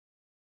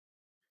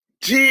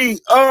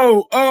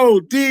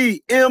Goodmorning.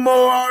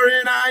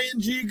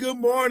 Good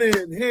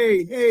morning.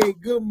 Hey,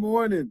 good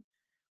morning.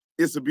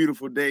 It's a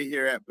beautiful day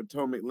here at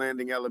Potomac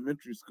Landing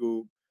Elementary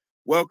School.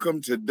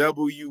 Welcome to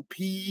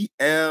WPLS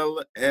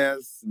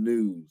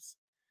News.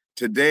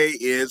 Today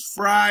is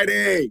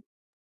Friday,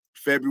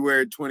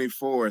 February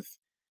 24th,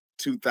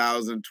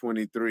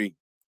 2023.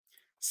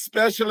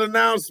 Special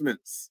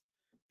announcements.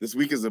 This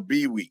week is a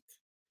B week.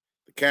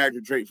 The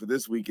character trait for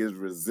this week is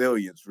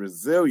resilience.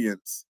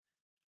 Resilience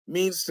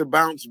means to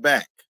bounce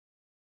back.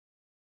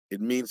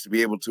 It means to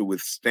be able to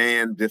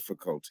withstand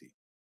difficulty.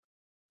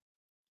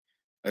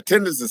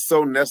 Attendance is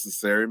so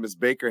necessary. Ms.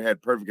 Baker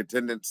had perfect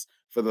attendance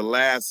for the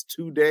last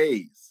 2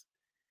 days.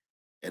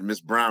 And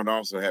Ms. Brown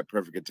also had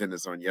perfect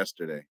attendance on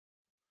yesterday.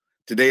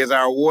 Today is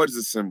our awards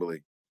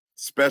assembly.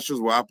 Specials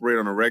will operate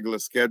on a regular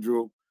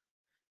schedule.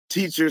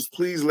 Teachers,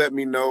 please let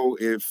me know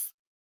if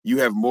you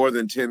have more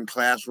than 10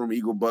 classroom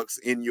Eagle Bucks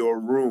in your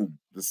room,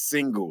 the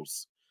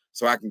singles,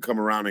 so I can come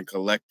around and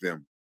collect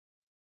them.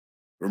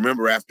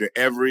 Remember, after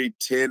every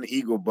 10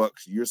 Eagle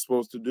Bucks, you're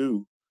supposed to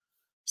do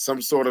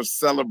some sort of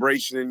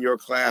celebration in your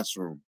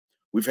classroom.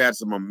 We've had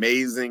some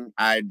amazing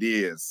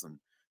ideas, some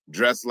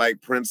Dress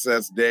Like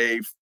Princess Day,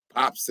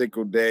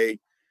 Popsicle Day,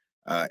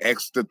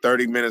 extra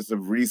 30 minutes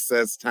of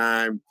recess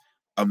time,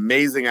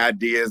 amazing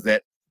ideas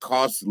that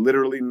cost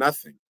literally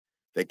nothing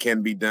that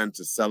can be done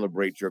to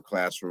celebrate your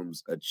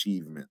classroom's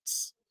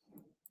achievements.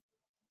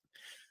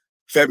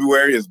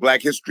 February is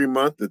Black History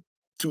Month. The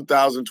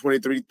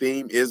 2023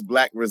 theme is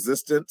Black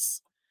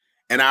Resistance.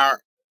 And our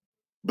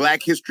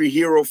Black History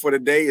hero for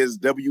today is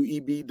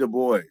W.E.B. Du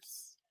Bois.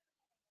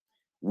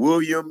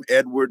 William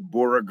Edward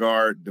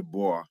Beauregard Du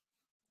Bois,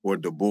 or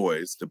Du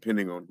Bois,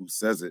 depending on who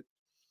says it.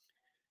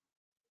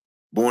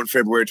 Born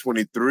February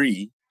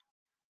 23,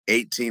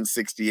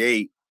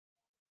 1868,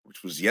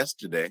 which was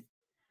yesterday,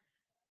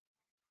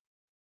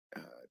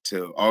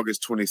 till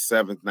August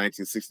 27th,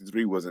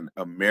 1963, was an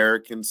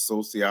American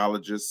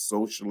sociologist,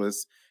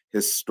 socialist,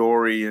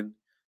 historian,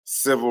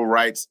 civil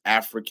rights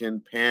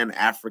African,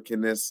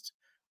 Pan-Africanist,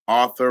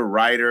 author,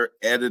 writer,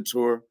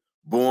 editor.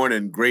 Born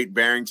in Great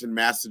Barrington,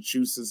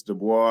 Massachusetts, Du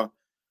Bois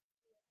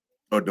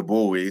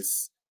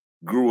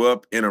grew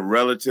up in a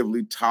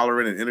relatively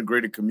tolerant and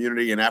integrated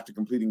community, and after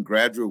completing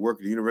graduate work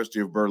at the University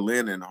of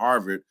Berlin and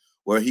Harvard,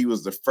 where he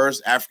was the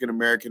first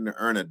African-American to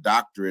earn a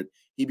doctorate,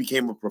 he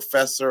became a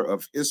professor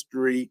of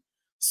history,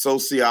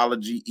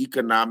 sociology,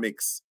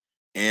 economics,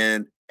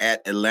 and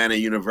at Atlanta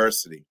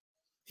University.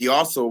 He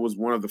also was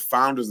one of the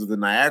founders of the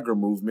Niagara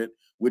Movement,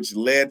 which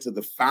led to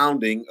the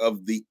founding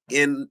of the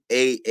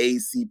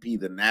NAACP,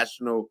 the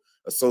National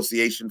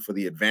Association for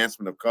the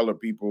Advancement of Colored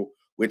People,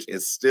 which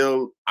is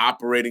still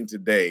operating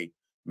today,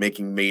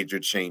 making major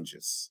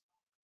changes.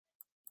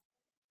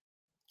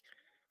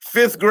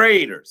 Fifth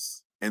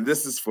graders, and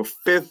this is for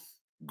fifth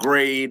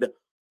grade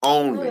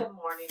only.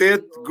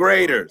 Fifth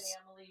graders,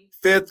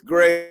 fifth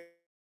grade.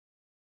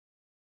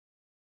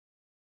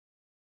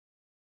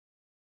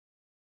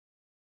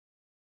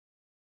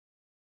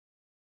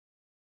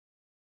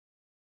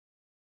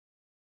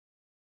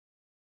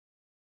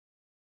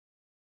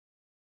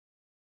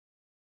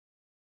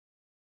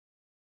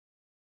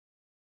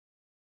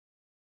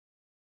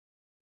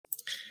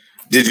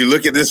 Did you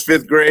look at this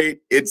fifth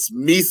grade? It's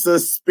Mesa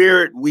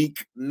Spirit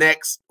Week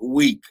next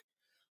week,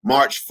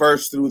 March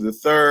 1st through the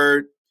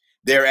 3rd.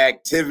 Their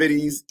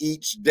activities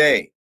each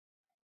day.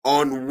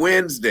 On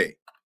Wednesday,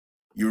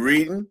 you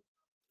reading?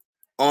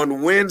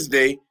 On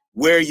Wednesday,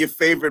 wear your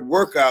favorite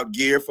workout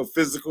gear for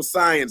Physical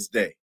Science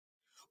Day.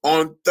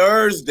 On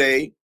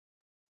Thursday,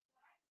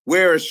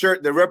 wear a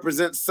shirt that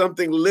represents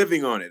something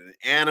living on it, an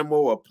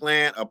animal, a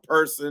plant, a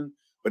person,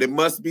 but it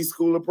must be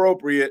school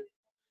appropriate.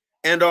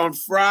 And on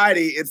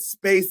Friday, it's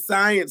Space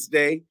Science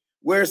Day.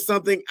 Wear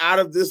something out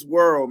of this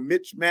world,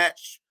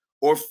 mismatch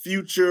or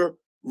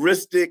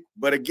futuristic,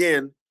 but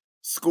again,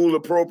 school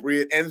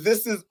appropriate. And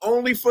this is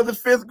only for the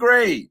fifth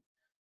grade.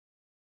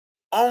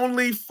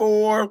 Only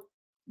for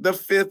the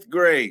fifth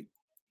grade.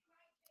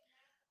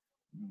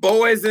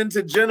 Boys and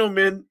to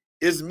Gentlemen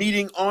is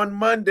meeting on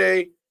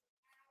Monday.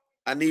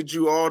 I need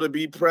you all to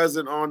be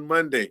present on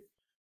Monday.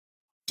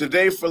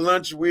 Today for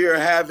lunch, we are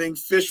having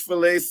fish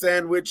fillet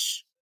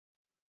sandwich,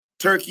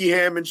 turkey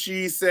ham and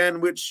cheese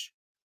sandwich,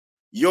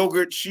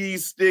 yogurt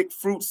cheese stick,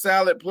 fruit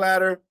salad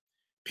platter,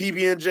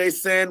 PB&J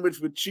sandwich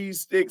with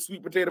cheese sticks,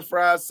 sweet potato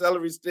fries,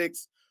 celery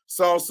sticks,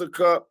 salsa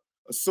cup,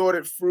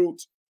 assorted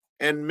fruit,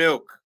 and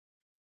milk.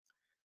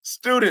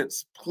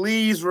 Students,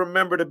 please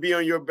remember to be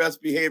on your best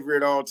behavior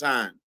at all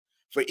times.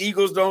 For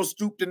Eagles don't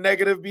stoop to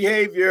negative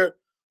behavior,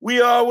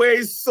 we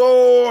always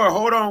soar.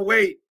 Hold on,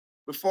 wait.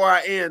 Before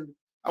I end,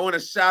 I want to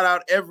shout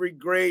out every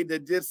grade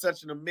that did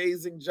such an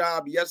amazing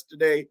job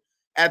yesterday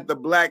at the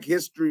Black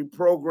History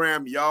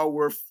program. Y'all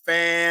were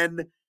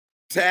fantastic.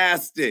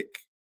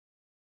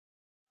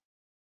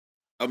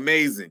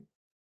 Amazing.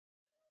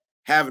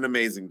 Have an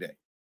amazing day.